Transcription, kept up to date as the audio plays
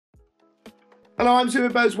Hello, I'm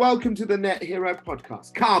Sumit Bose. Welcome to the Net Hero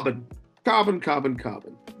podcast. Carbon.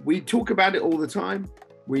 We talk about it all the time.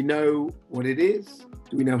 We know what it is.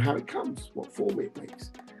 Do we know how it comes? What form it makes?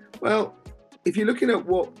 Well, if you're looking at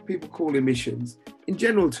what people call emissions, in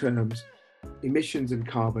general terms, emissions and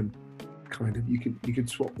carbon, you could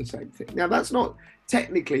swap the same thing. Now, that's not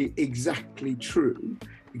technically exactly true,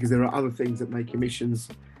 because there are other things that make emissions,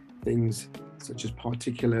 things such as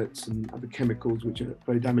particulates and other chemicals which are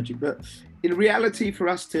very damaging. But in reality, for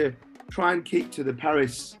us to try and keep to the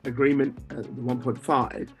Paris Agreement, the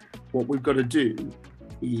 1.5, what we've got to do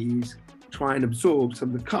is try and absorb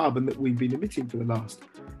some of the carbon that we've been emitting for the last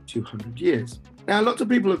 200 years. Now, lots of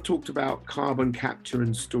people have talked about carbon capture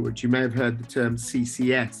and storage. You may have heard the term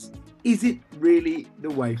CCS. Is it really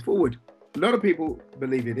the way forward? A lot of people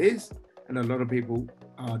believe it is, and a lot of people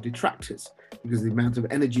are detractors because of the amount of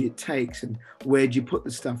energy it takes and where do you put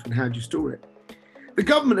the stuff and how do you store it. The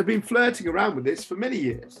government have been flirting around with this for many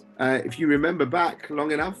years. If you remember back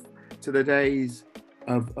long enough to the days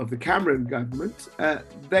of the Cameron government,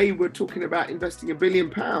 they were talking about investing £1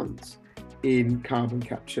 billion in carbon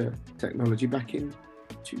capture technology back in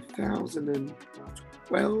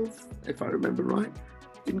 2012, if I remember right.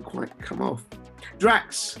 Didn't quite come off.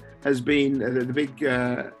 Drax has been the big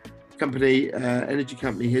energy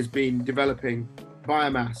company has been developing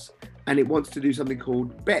biomass, and it wants to do something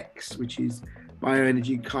called BECCS, which is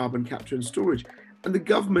bioenergy carbon capture and storage. And the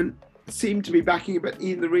government seemed to be backing it, but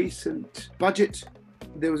in the recent budget,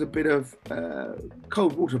 there was a bit of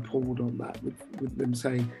cold water poured on that, with them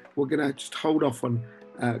saying, we're going to just hold off on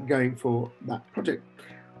going for that project.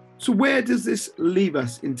 So where does this leave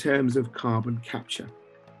us in terms of carbon capture?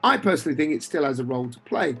 I personally think it still has a role to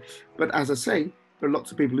play. But as I say, there are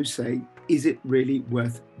lots of people who say, is it really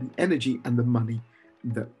worth the energy and the money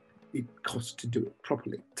that it costs to do it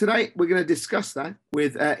properly? Today, we're going to discuss that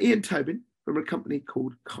with Ian Tobin from a company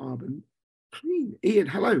called Carbon Clean. Ian,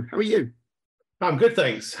 hello. How are you? I'm good,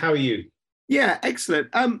 thanks. How are you? Yeah,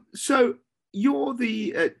 excellent. So you're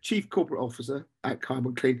the Chief Corporate Officer at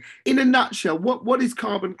Carbon Clean. In a nutshell, what is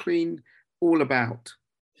Carbon Clean all about?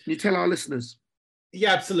 Can you tell our listeners?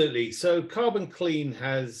 Yeah, absolutely. So Carbon Clean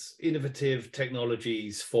has innovative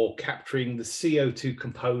technologies for capturing the CO2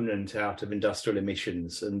 component out of industrial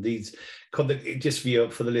emissions. And these, just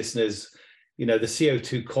for the listeners, the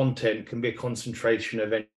CO2 content can be a concentration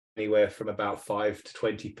of anywhere from about 5 to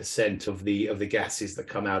 20% of the gases that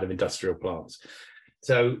come out of industrial plants.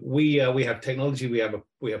 So we have technology,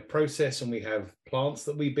 we have process, and we have plants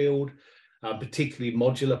that we build, particularly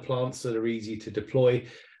modular plants that are easy to deploy.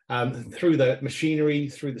 Through the machinery,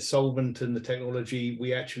 through the solvent and the technology,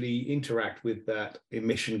 we actually interact with that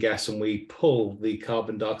emission gas and we pull the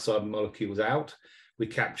carbon dioxide molecules out. We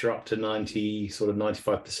capture up to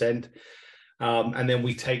 95%. And then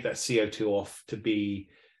we take that CO2 off to be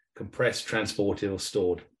compressed, transported or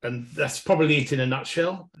stored. And that's probably it in a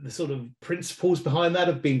nutshell. The sort of principles behind that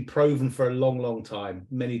have been proven for a long, long time,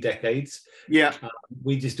 many decades. Yeah.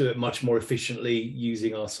 We just do it much more efficiently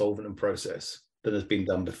using our solvent and process than has been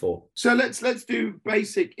done before. So let's do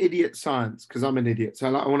basic idiot science, because I'm an idiot. So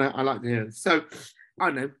I like to hear this. So I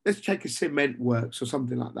don't know, let's take a cement works or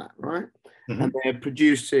something like that, right? Mm-hmm. And they're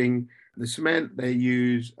producing the cement. They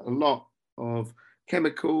use a lot of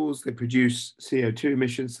chemicals. They produce CO2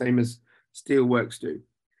 emissions, same as steelworks do.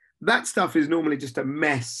 That stuff is normally just a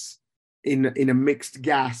mess in a mixed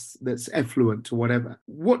gas that's effluent or whatever.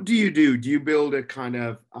 What do? Do you build a kind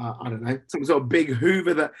of, some sort of big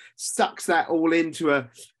hoover that sucks that all into a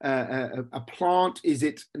plant? Is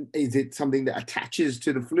it something that attaches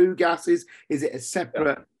to the flue gases? Is it a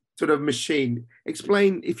separate sort of machine?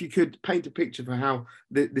 Explain, if you could, paint a picture for how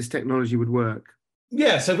this technology would work.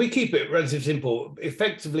 Yeah, so if we keep it relatively simple,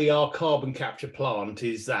 effectively our carbon capture plant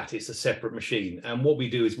is that it's a separate machine. And what we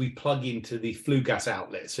do is we plug into the flue gas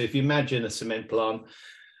outlet. So if you imagine a cement plant,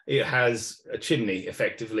 it has a chimney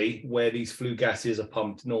effectively where these flue gases are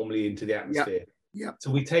pumped normally into the atmosphere. Yeah.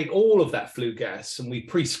 So we take all of that flue gas and we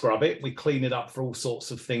pre-scrub it. We clean it up for all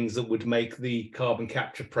sorts of things that would make the carbon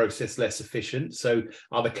capture process less efficient. So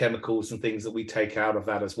other chemicals and things that we take out of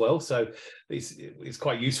that as well. So it's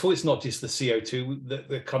quite useful. It's not just the CO2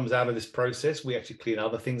 that comes out of this process. We actually clean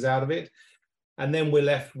other things out of it. And then we're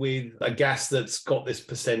left with a gas that's got this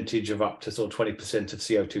percentage of up to sort of 20% of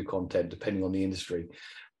CO2 content, depending on the industry.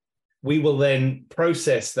 We will then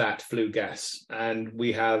process that flue gas and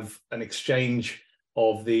we have an exchange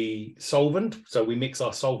of the solvent. So we mix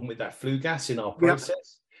our solvent with that flue gas in our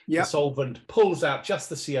process. Yep. The solvent pulls out just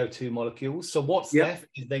the CO2 molecules. So what's left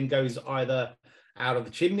then goes either out of the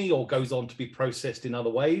chimney or goes on to be processed in other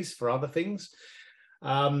ways for other things.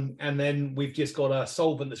 And then we've just got a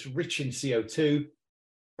solvent that's rich in CO2.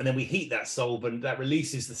 And then we heat that solvent, that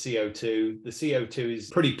releases the CO2. The CO2 is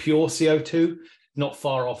pretty pure CO2, not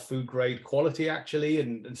far off food grade quality, actually.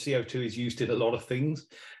 And CO2 is used in a lot of things.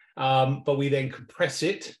 But we then compress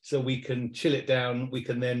it so we can chill it down. We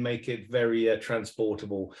can then make it very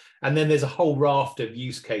transportable. And then there's a whole raft of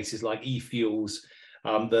use cases like e-fuels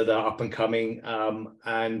that are up and coming,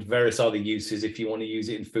 and various other uses. If you want to use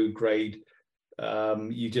it in food grade,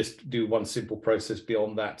 you just do one simple process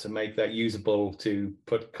beyond that to make that usable, to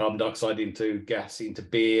put carbon dioxide into gas, into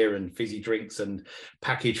beer and fizzy drinks and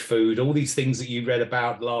packaged food, all these things that you read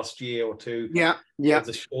about last year or two. Yeah. There's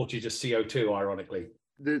a shortage of CO2, ironically.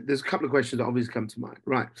 There's a couple of questions that obviously come to mind.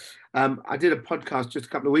 Right. I did a podcast just a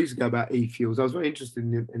couple of weeks ago about e-fuels. I was very interested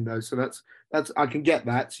in those. So that's I can get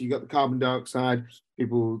that. So you got the carbon dioxide,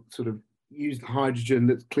 people sort of use the hydrogen,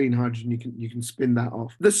 that's clean hydrogen, you can spin that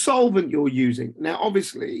off. The solvent you're using, now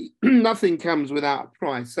obviously nothing comes without a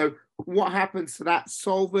price. So what happens to that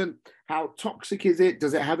solvent? How toxic is it?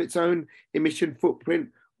 Does it have its own emission footprint?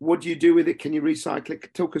 What do you do with it? Can you recycle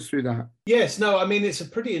it? Talk us through that. Yes, no, I mean, it's a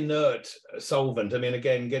pretty inert solvent. I mean,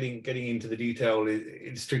 again, getting into the detail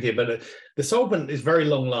it's tricky, but the solvent is very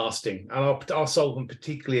long lasting, and our solvent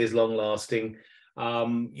particularly is long lasting.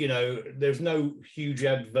 There's no huge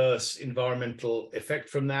adverse environmental effect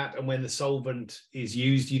from that. And when the solvent is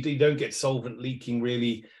used, you don't get solvent leaking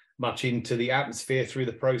really much into the atmosphere through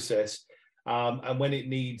the process. And when it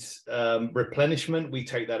needs replenishment, we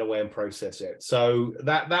take that away and process it. So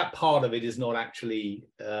that part of it is not actually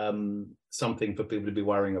something for people to be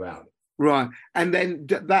worrying about. Right. And then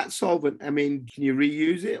that solvent, I mean, can you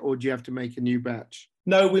reuse it, or do you have to make a new batch?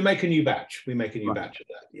 No, we make a new batch. We make a new batch of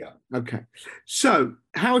that. Yeah. Okay. So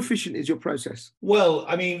how efficient is your process? Well,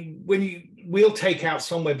 I mean, we'll take out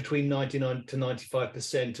somewhere between 99 to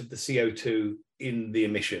 95% of the CO2 in the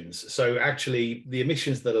emissions. So actually, the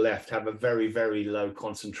emissions that are left have a very, very low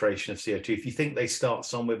concentration of CO2. If you think they start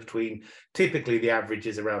somewhere between, typically the average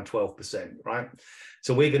is around 12%, right?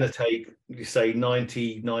 So we're going to take, you say,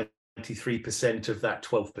 93% of that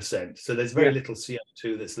 12%. So there's very little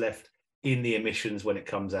CO2 that's left in the emissions when it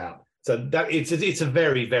comes out. So that it's a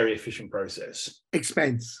very, very efficient process.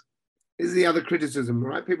 Expense is the other criticism,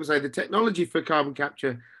 right? People say the technology for carbon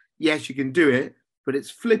capture, yes, you can do it, but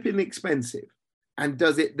it's flipping expensive. And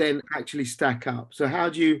does it then actually stack up? So how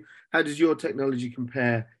does your technology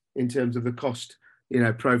compare in terms of the cost,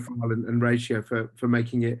 profile and ratio for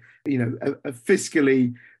making it, a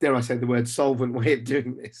fiscally, dare I say the word, solvent way of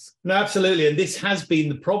doing this? No, absolutely. And this has been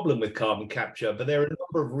the problem with carbon capture, but there are a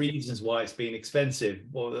number of reasons why it's been expensive.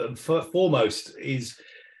 Well, foremost is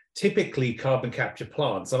typically carbon capture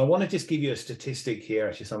plants. And I want to just give you a statistic here,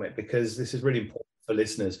 actually, Sumit, because this is really important for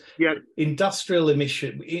listeners. Yeah. Industrially,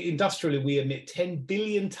 we emit 10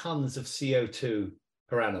 billion tons of CO2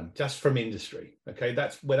 per annum, just from industry. Okay,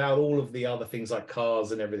 that's without all of the other things like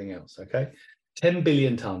cars and everything else. Okay, 10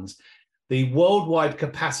 billion tons. The worldwide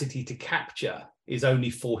capacity to capture is only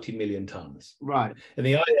 40 million tons. Right. And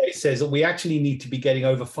the IEA says that we actually need to be getting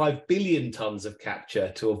over 5 billion tons of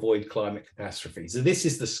capture to avoid climate catastrophe. So this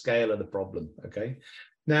is the scale of the problem. Okay.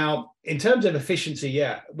 Now, in terms of efficiency,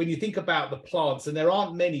 when you think about the plants, and there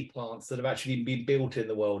aren't many plants that have actually been built in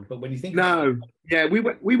the world, but when you think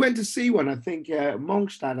we went to see one, I think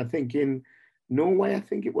Mongstad, I think in Norway, I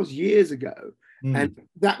think it was years ago, and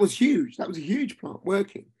that was huge. That was a huge plant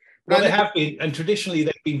working. Well, they have been, and traditionally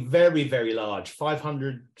they've been very, very large,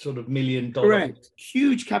 $500 million. Correct.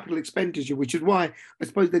 Huge capital expenditure, which is why I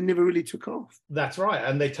suppose they never really took off. That's right,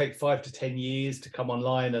 and they take 5 to 10 years to come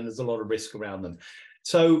online, and there's a lot of risk around them.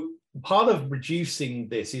 So part of reducing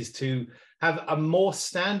this is to have a more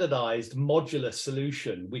standardized modular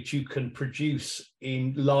solution, which you can produce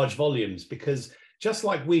in large volumes, because just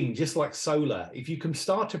like wind, just like solar, if you can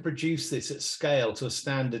start to produce this at scale to a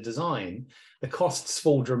standard design, the costs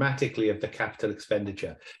fall dramatically of the capital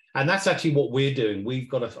expenditure. And that's actually what we're doing. We've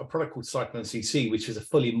got a product called Cyclone CC, which is a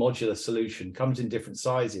fully modular solution, comes in different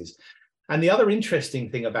sizes. And the other interesting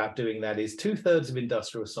thing about doing that is 2/3 of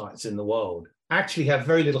industrial sites in the world actually have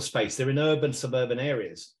very little space. They're in urban, suburban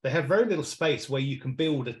areas. They have very little space where you can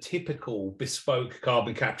build a typical bespoke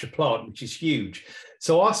carbon capture plant, which is huge.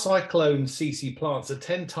 So our Cyclone CC plants are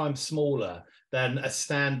 10 times smaller than a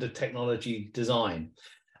standard technology design.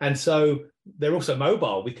 And so they're also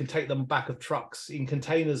mobile. We can take them back of trucks, in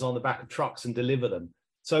containers on the back of trucks, and deliver them.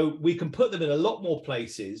 So we can put them in a lot more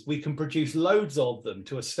places. We can produce loads of them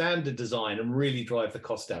to a standard design and really drive the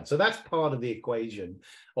cost down. So that's part of the equation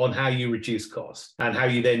on how you reduce costs and how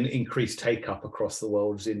you then increase take up across the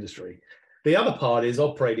world's industry. The other part is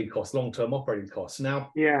operating costs, long-term operating costs.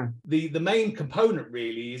 Now, Yeah. the main component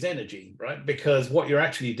really is energy, right? Because what you're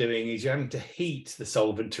actually doing is you're having to heat the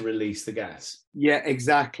solvent to release the gas. Yeah,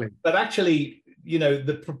 exactly. But actually,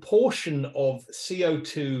 the proportion of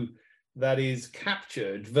CO2 that is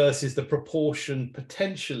captured versus the proportion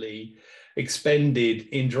potentially expended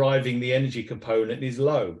in driving the energy component is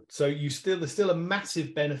low. So there's still a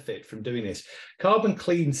massive benefit from doing this. Carbon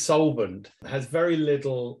clean solvent has very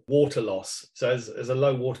little water loss, so as a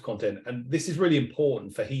low water content. And this is really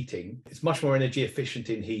important for heating. It's much more energy efficient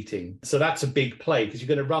in heating. So that's a big play because you're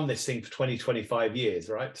going to run this thing for 20, 25 years,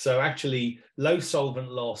 right? So actually low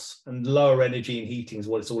solvent loss and lower energy in heating is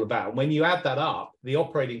what it's all about. And when you add that up, the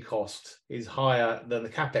operating cost is higher than the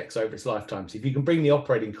capex over its lifetime. So if you can bring the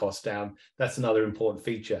operating cost down, that's another important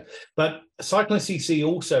feature. But Cyclone CC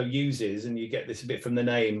also uses, and you get this a bit from the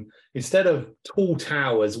name, instead of tall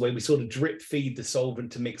towers where we sort of drip feed the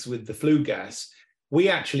solvent to mix with the flue gas, we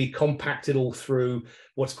actually compact it all through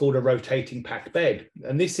what's called a rotating packed bed.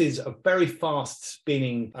 And this is a very fast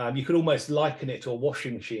spinning, you could almost liken it to a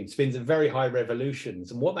washing machine, spins at very high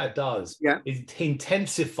revolutions. And what that does is it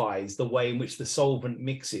intensifies the way in which the solvent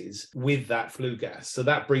mixes with that flue gas. So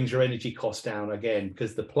that brings your energy cost down again,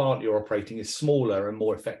 because the plant you're operating is smaller and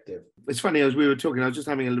more effective. It's funny, as we were talking, I was just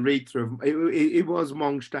having a read through. It was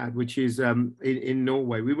Mongstad, which is in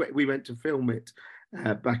Norway. We went to film it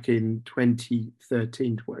back in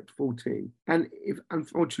 2013, 2014. And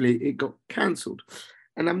unfortunately, it got cancelled.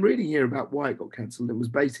 And I'm reading here about why it got cancelled.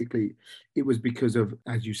 It was because of,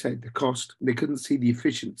 as you said, the cost. They couldn't see the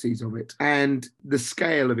efficiencies of it. And the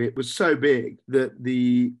scale of it was so big that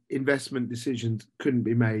the investment decisions couldn't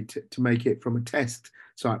be made to make it from a test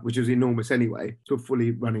site, which was enormous anyway, to a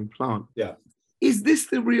fully running plant. Yeah. Is this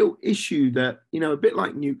the real issue that, a bit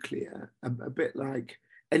like nuclear, a bit like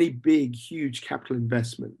any big, huge capital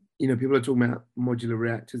investment? People are talking about modular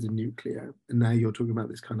reactors in nuclear, and now you're talking about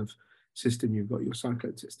this kind of system. You've got your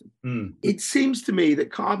cyclone system. It seems to me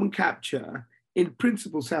that carbon capture, in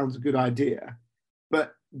principle, sounds a good idea,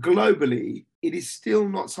 but globally, it is still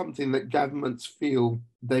not something that governments feel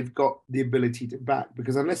they've got the ability to back,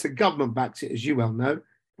 because unless a government backs it, as you well know,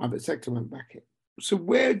 private sector won't back it. So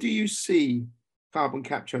where do you see carbon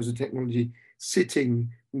capture as a technology sitting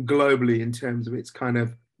globally in terms of its kind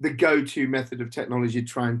of the go-to method of technology to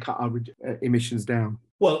try and cut our emissions down?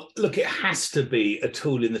 Well, look, it has to be a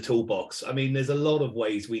tool in the toolbox. I mean, there's a lot of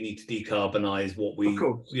ways we need to decarbonize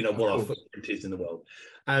what our footprint is in the world.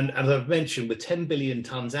 And as I've mentioned, with 10 billion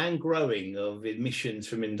tons and growing of emissions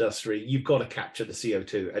from industry, you've got to capture the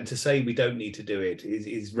CO2. And to say we don't need to do it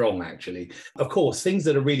is wrong, actually. Of course, things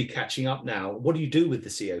that are really catching up now, what do you do with the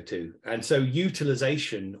CO2? And so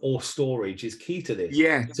utilization or storage is key to this.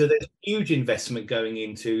 Yeah. So there's huge investment going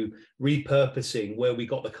into repurposing where we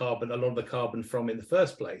got a lot of the carbon from in the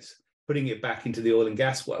first place, putting it back into the oil and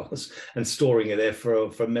gas wells and storing it there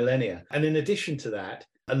for millennia. And in addition to that,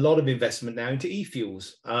 a lot of investment now into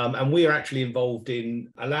e-fuels. And we are actually involved in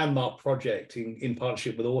a landmark project in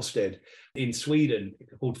partnership with Ørsted in Sweden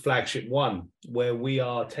called Flagship One, where we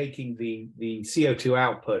are taking the CO2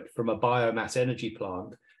 output from a biomass energy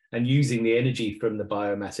plant and using the energy from the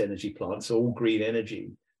biomass energy plant, so all green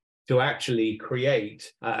energy, to actually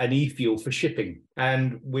create an e-fuel for shipping.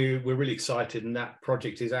 And we're really excited, and that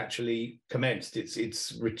project is actually commenced.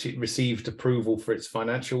 It's received approval for its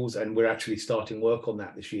financials, and we're actually starting work on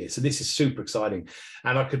that this year. So this is super exciting.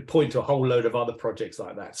 And I could point to a whole load of other projects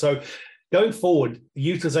like that. So going forward,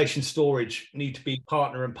 utilization storage need to be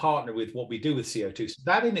partner with what we do with CO2. So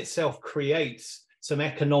that in itself creates some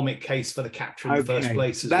economic case for the capture in the first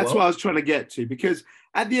place That's what I was trying to get to, because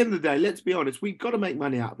at the end of the day, let's be honest, we've got to make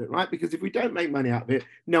money out of it, right? Because if we don't make money out of it,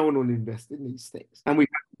 no one will invest in these things. And we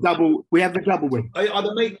have the double win.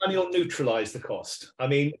 Either make money or neutralize the cost. I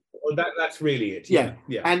mean, that's really it. Yeah.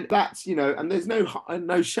 And that's, and there's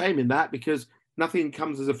no shame in that, because nothing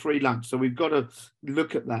comes as a free lunch. So we've got to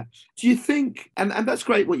look at that. Do you think, and that's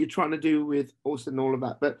great what you're trying to do with Ørsted and all of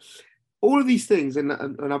that, but all of these things, and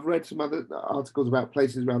I've read some other articles about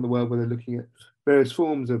places around the world where they're looking at various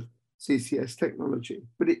forms of CCS technology,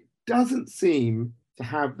 but it doesn't seem to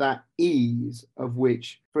have that ease of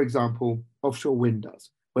which, for example, offshore wind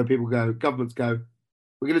does, where governments go,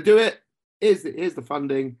 we're going to do it, here's the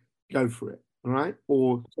funding, go for it, all right?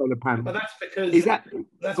 Or solar panels. But that's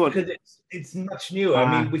because it's much newer.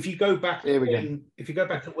 I mean, if you go back to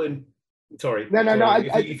when, sorry.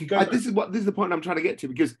 This is the point I'm trying to get to,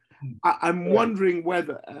 because I'm wondering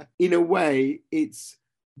whether, in a way, it's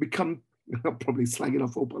become, I'm probably slagging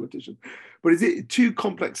off all politicians, but is it too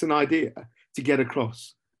complex an idea to get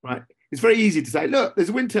across, right? It's very easy to say, look, there's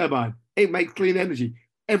a wind turbine, it makes clean energy.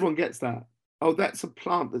 Everyone gets that. oh, that's a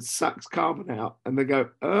plant that sucks carbon out. And they go,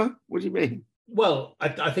 what do you mean? Well,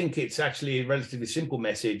 I think it's actually a relatively simple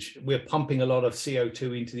message. We're pumping a lot of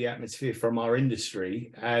CO2 into the atmosphere from our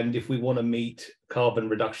industry. And if we want to meet carbon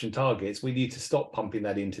reduction targets, we need to stop pumping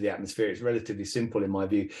that into the atmosphere. It's relatively simple in my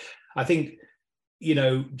view. I think,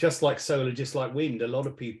 just like solar, just like wind, a lot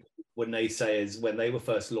of people were naysayers when they were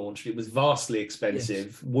first launched. It was vastly expensive,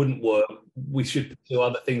 yes, wouldn't work. We should do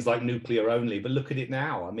other things like nuclear only. But look at it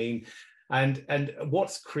now. I mean, and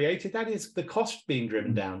what's created that is the cost being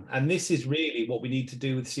driven down. And this is really what we need to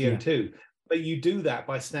do with CO2. Yeah. But you do that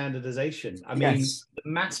by standardization. I mean, the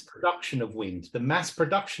mass production of wind, the mass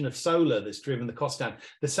production of solar that's driven the cost down.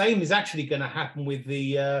 The same is actually going to happen with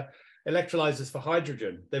the electrolyzers for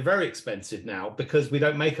hydrogen. They're very expensive now because we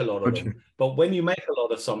don't make a lot of them. But when you make a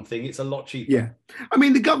lot of something, it's a lot cheaper. Yeah. I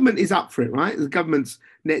mean, the government is up for it, right? The government's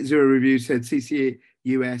net zero review said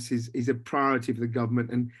CCUS is a priority for the government.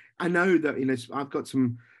 And I know that, I've got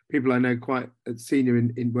some people I know quite senior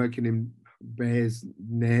in working in BERS,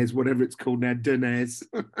 NERS, whatever it's called now, DNERS,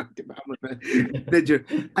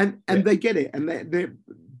 and they get it.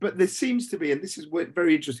 But there seems to be, and this is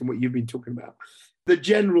very interesting what you've been talking about, the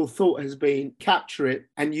general thought has been capture it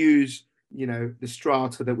and use, the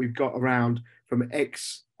strata that we've got around from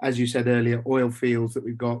as you said earlier, oil fields that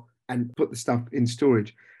we've got and put the stuff in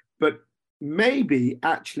storage. But maybe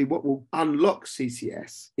actually what will unlock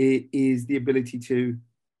CCS is the ability to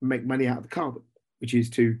make money out of the carbon, which is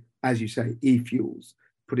to, as you say, e-fuels,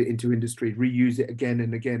 put it into industry, reuse it again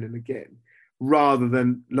and again and again, rather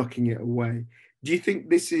than locking it away. Do you think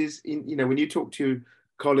this is, when you talk to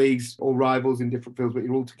colleagues or rivals in different fields, but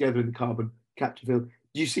you're all together in the carbon capture field,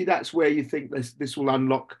 do you see that's where you think this will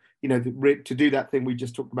unlock, to do that thing we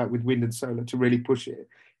just talked about with wind and solar, to really push it,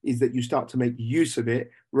 is that you start to make use of it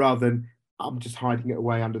rather than I'm just hiding it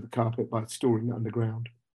away under the carpet by storing it underground?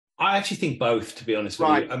 I actually think both, to be honest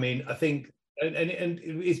with you. I mean, I think, and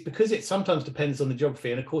it's because it sometimes depends on the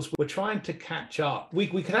geography. And of course, we're trying to catch up. We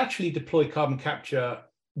could actually deploy carbon capture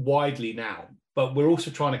widely now, but we're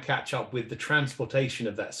also trying to catch up with the transportation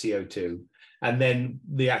of that CO2 and then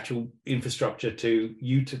the actual infrastructure to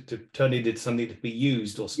turn it into something to be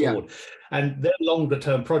used or stored. Yeah. And they're longer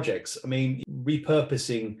term projects. I mean,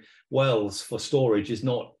 repurposing wells for storage is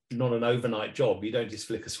not an overnight job. You don't just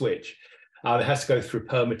flick a switch. It has to go through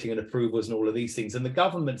permitting and approvals and all of these things. And the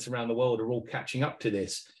governments around the world are all catching up to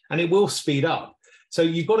this, and it will speed up. So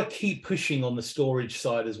you've got to keep pushing on the storage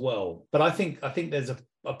side as well. But I think there's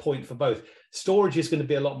a point for both. Storage is going to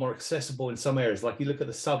be a lot more accessible in some areas. Like you look at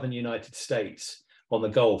the southern United States on the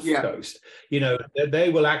Gulf Coast, they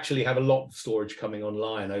will actually have a lot of storage coming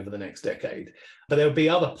online over the next decade. But there'll be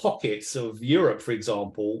other pockets of Europe, for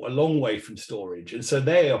example, a long way from storage. And so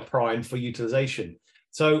they are primed for utilization.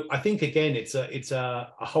 So I think, again, it's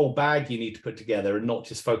a whole bag you need to put together and not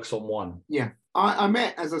just focus on one. Yeah. I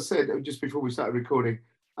met, as I said, just before we started recording,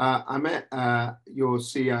 I met your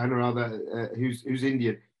CEO, and rather, who's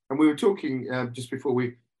Indian. And we were talking just before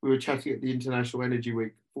we were chatting at the International Energy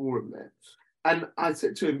Week forum there. And I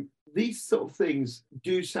said to him, these sort of things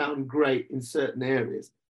do sound great in certain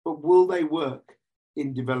areas, but will they work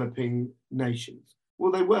in developing nations?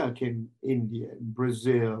 Will they work in India and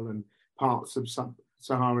Brazil and parts of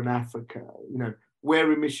Sub-Saharan Africa,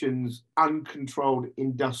 where emissions, uncontrolled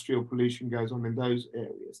industrial pollution goes on in those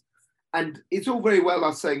areas? And it's all very well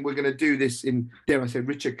us saying we're going to do this in, dare I say,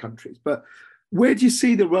 richer countries, but where do you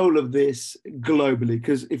see the role of this globally?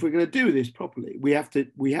 Because if we're going to do this properly, we have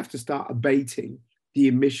to start abating the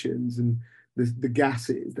emissions and the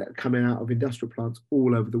gases that are coming out of industrial plants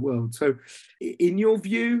all over the world. So in your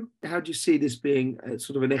view, how do you see this being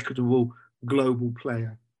sort of an equitable global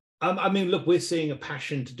player? I mean, look, we're seeing a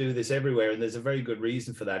passion to do this everywhere, and there's a very good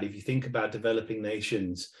reason for that. If you think about developing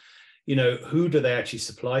nations, who do they actually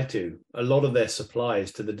supply to? A lot of their supply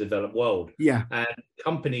is to the developed world. Yeah. And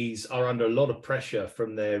companies are under a lot of pressure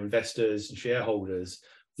from their investors and shareholders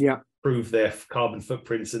to prove their carbon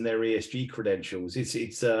footprints and their ESG credentials.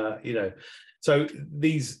 So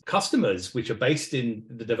these customers, which are based in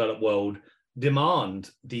the developed world,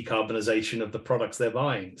 demand decarbonization of the products they're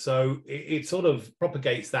buying. So it sort of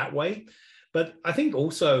propagates that way. But I think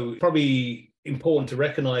also probably important to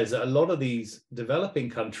recognize that a lot of these developing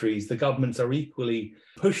countries, the governments are equally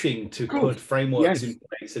pushing to put frameworks in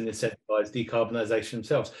place and incentivize decarbonization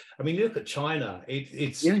themselves. I mean, you look at China,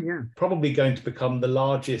 it's probably going to become the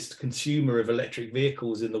largest consumer of electric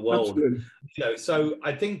vehicles in the world. Absolutely. So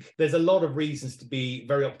I think there's a lot of reasons to be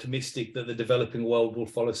very optimistic that the developing world will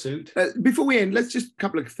follow suit. Before we end, let's just a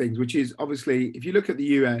couple of things, which is obviously, if you look at the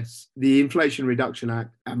US, the Inflation Reduction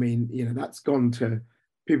Act, I mean, that's gone to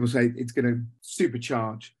people say it's going to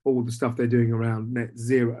supercharge all the stuff they're doing around net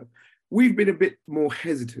zero. We've been a bit more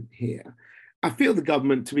hesitant here. I feel the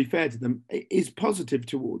government, to be fair to them, is positive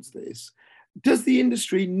towards this. Does the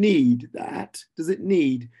industry need that? Does it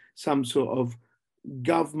need some sort of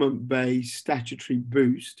government-based statutory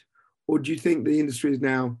boost? Or do you think the industry is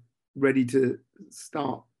now ready to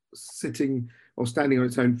start sitting or standing on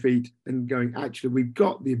its own feet and going, actually, we've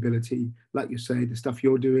got the ability, like you say, the stuff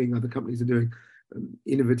you're doing, other companies are doing,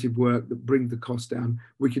 innovative work that brings the cost down.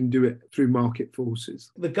 We can do it through market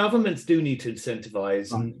forces. The governments do need to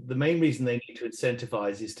incentivize, and the main reason they need to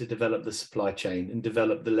incentivize is to develop the supply chain and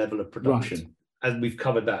develop the level of production. As we've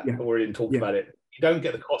covered that already and talked about it. You don't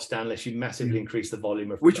get the cost down unless you massively increase the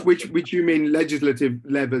volume of production. Which you mean legislative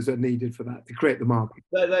levers are needed for that to create the market?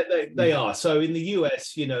 They are. So in the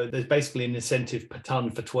US, there's basically an incentive per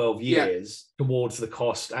ton for 12 years towards the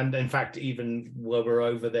cost. And in fact, even when we're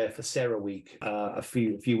over there for Sarah Week a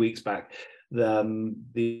few weeks back,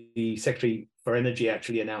 the Secretary for Energy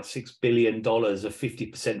actually announced $6 billion of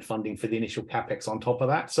 50% funding for the initial capex on top of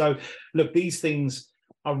that. So look, these things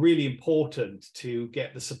are really important to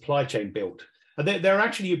get the supply chain built. They're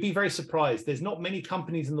actually, you'd be very surprised. There's not many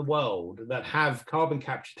companies in the world that have carbon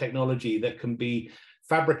capture technology that can be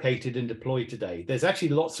fabricated and deployed today. There's actually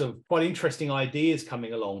lots of quite interesting ideas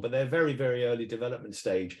coming along, but they're very, very early development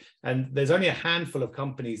stage. And there's only a handful of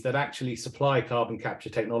companies that actually supply carbon capture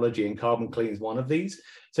technology, and Carbon Clean is one of these.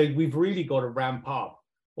 So we've really got to ramp up.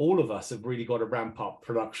 All of us have really got to ramp up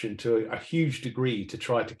production to a huge degree to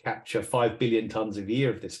try to capture 5 billion tons a year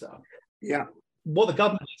of this stuff. Yeah. What the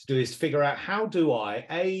government needs to do is figure out, how do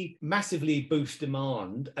I, massively boost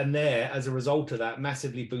demand, and as a result of that,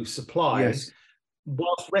 massively boost supply,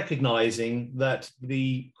 whilst recognizing that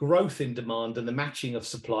the growth in demand and the matching of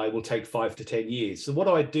supply will take 5 to 10 years. So what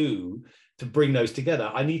do I do to bring those together?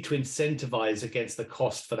 I need to incentivize against the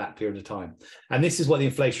cost for that period of time. And this is what the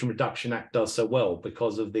Inflation Reduction Act does so well,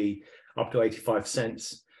 because of the up to 85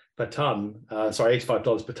 cents per ton,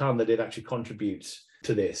 $85 per ton that it actually contributes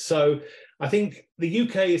to this. So I think the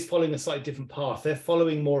UK is following a slightly different path. They're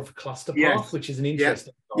following more of a cluster path, which is an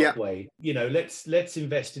interesting pathway. Let's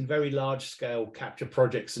invest in very large scale capture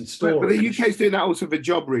projects and storage. But the UK is doing that also for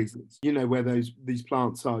job reasons. Where these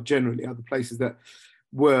plants are generally other places that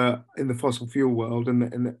were in the fossil fuel world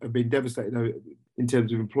and have been devastated in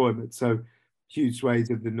terms of employment. So huge swathes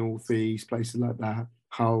of the northeast, places like that,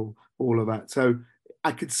 Hull, all of that. So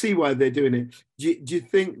I could see why they're doing it. Do you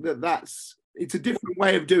think it's a different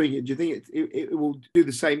way of doing it? Do you think it will do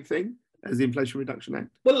the same thing as the Inflation Reduction Act?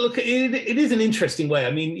 Well, look, it is an interesting way.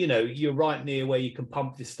 I mean, you're right near where you can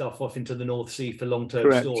pump this stuff off into the North Sea for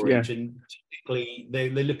long-term storage. Yeah. And typically they're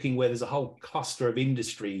looking where there's a whole cluster of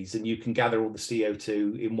industries and you can gather all the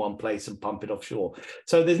CO2 in one place and pump it offshore.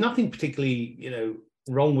 So there's nothing particularly,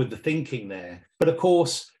 wrong with the thinking there. But of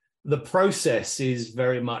course, the process is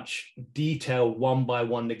very much detailed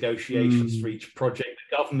one-by-one negotiations for each project.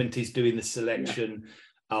 The government is doing the selection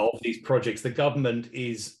of these projects. The government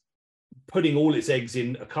is putting all its eggs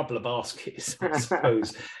in a couple of baskets, I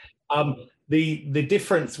suppose. The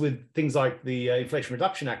difference with things like the Inflation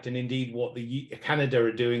Reduction Act, and indeed what Canada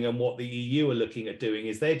are doing and what the EU are looking at doing,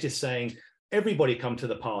 is they're just saying, everybody come to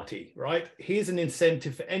the party, right? Here's an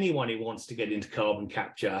incentive for anyone who wants to get into carbon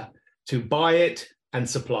capture to buy it and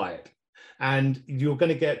supply it. And you're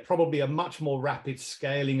going to get probably a much more rapid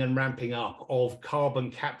scaling and ramping up of carbon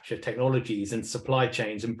capture technologies and supply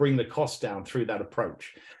chains, and bring the cost down through that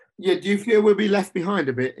approach. Yeah, do you feel we'll be left behind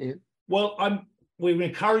a bit, Ian? Well, we're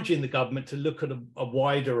encouraging the government to look at a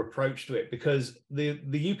wider approach to it, because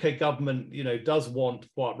the UK government, does want,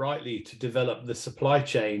 quite rightly, to develop the supply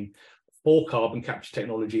chain for carbon capture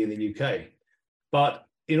technology in the UK. But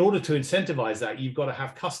in order to incentivize that, you've got to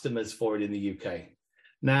have customers for it in the UK.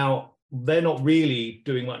 Now, they're not really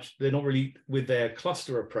doing much. They're not really, with their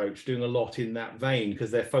cluster approach, doing a lot in that vein,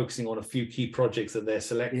 because they're focusing on a few key projects that they're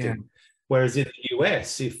selecting. Yeah. Whereas in the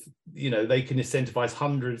US, if they can incentivize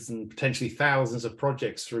hundreds and potentially thousands of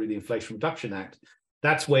projects through the Inflation Reduction Act,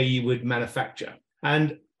 that's where you would manufacture.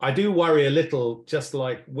 And I do worry a little, just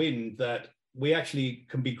like wind, that we actually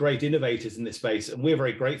can be great innovators in this space, and we're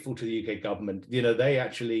very grateful to the UK government. They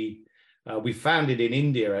actually, we founded in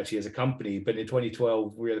India actually as a company, but in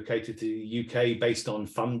 2012 we relocated to the UK based on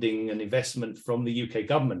funding and investment from the UK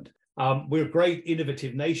government. We're a great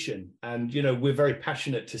innovative nation, and we're very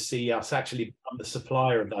passionate to see us actually become the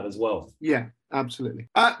supplier of that as well. Yeah, absolutely.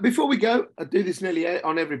 Before we go, I do this nearly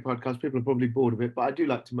on every podcast. People are probably bored of it, but I do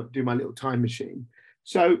like to do my little time machine.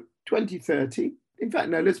 So 2030. In fact,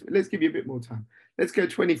 no, let's give you a bit more time. Let's go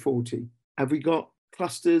 2040. Have we got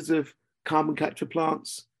clusters of carbon capture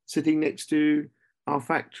plants sitting next to our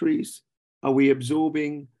factories? Are we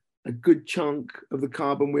absorbing a good chunk of the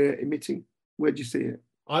carbon we're emitting? Where do you see it?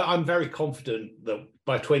 I'm very confident that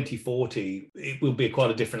by 2040, it will be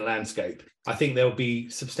quite a different landscape. I think there will be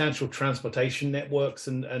substantial transportation networks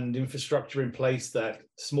and infrastructure in place that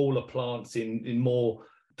smaller plants in more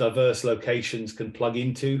diverse locations can plug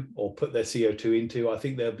into or put their CO2 into. I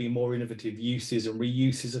think there'll be more innovative uses and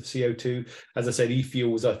reuses of CO2. As I said,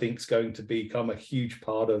 e-fuels, I think, is going to become a huge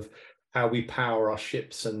part of how we power our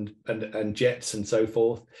ships and jets and so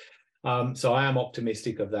forth. So I am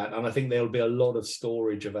optimistic of that, and I think there'll be a lot of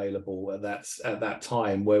storage available at that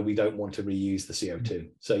time where we don't want to reuse the CO2.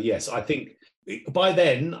 So yes, I think by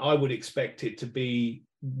then I would expect it to be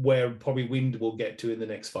where probably wind will get to in the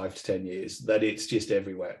next 5 to 10 years, that it's just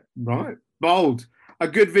everywhere. Right, bold, a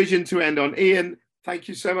good vision to end on. Ian, thank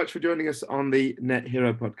you so much for joining us on the Net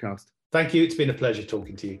Hero podcast. Thank you. It's been a pleasure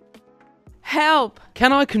talking to you. Help!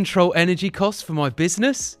 Can I control energy costs for my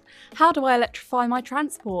business? How do I electrify my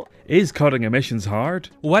transport? Is cutting emissions hard?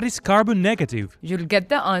 What is carbon negative? You'll get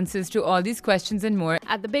the answers to all these questions and more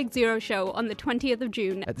at the Big Zero Show on the 20th of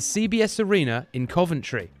June at the CBS Arena in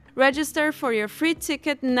Coventry. Register for your free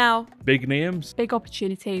ticket now. Big names, big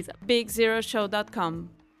opportunities. BigZeroShow.com.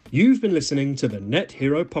 You've been listening to the Net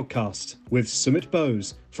Hero podcast with Sumit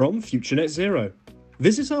Bose from Future Net Zero.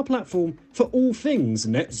 Visit our platform for all things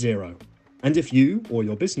net zero. And if you or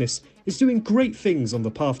your business is doing great things on the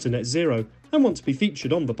path to net zero and want to be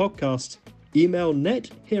featured on the podcast, email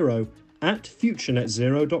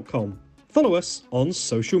nethero@futurenetzero.com. Follow us on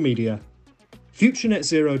social media.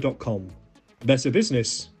 FutureNetZero.com. Better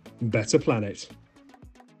business, better planet.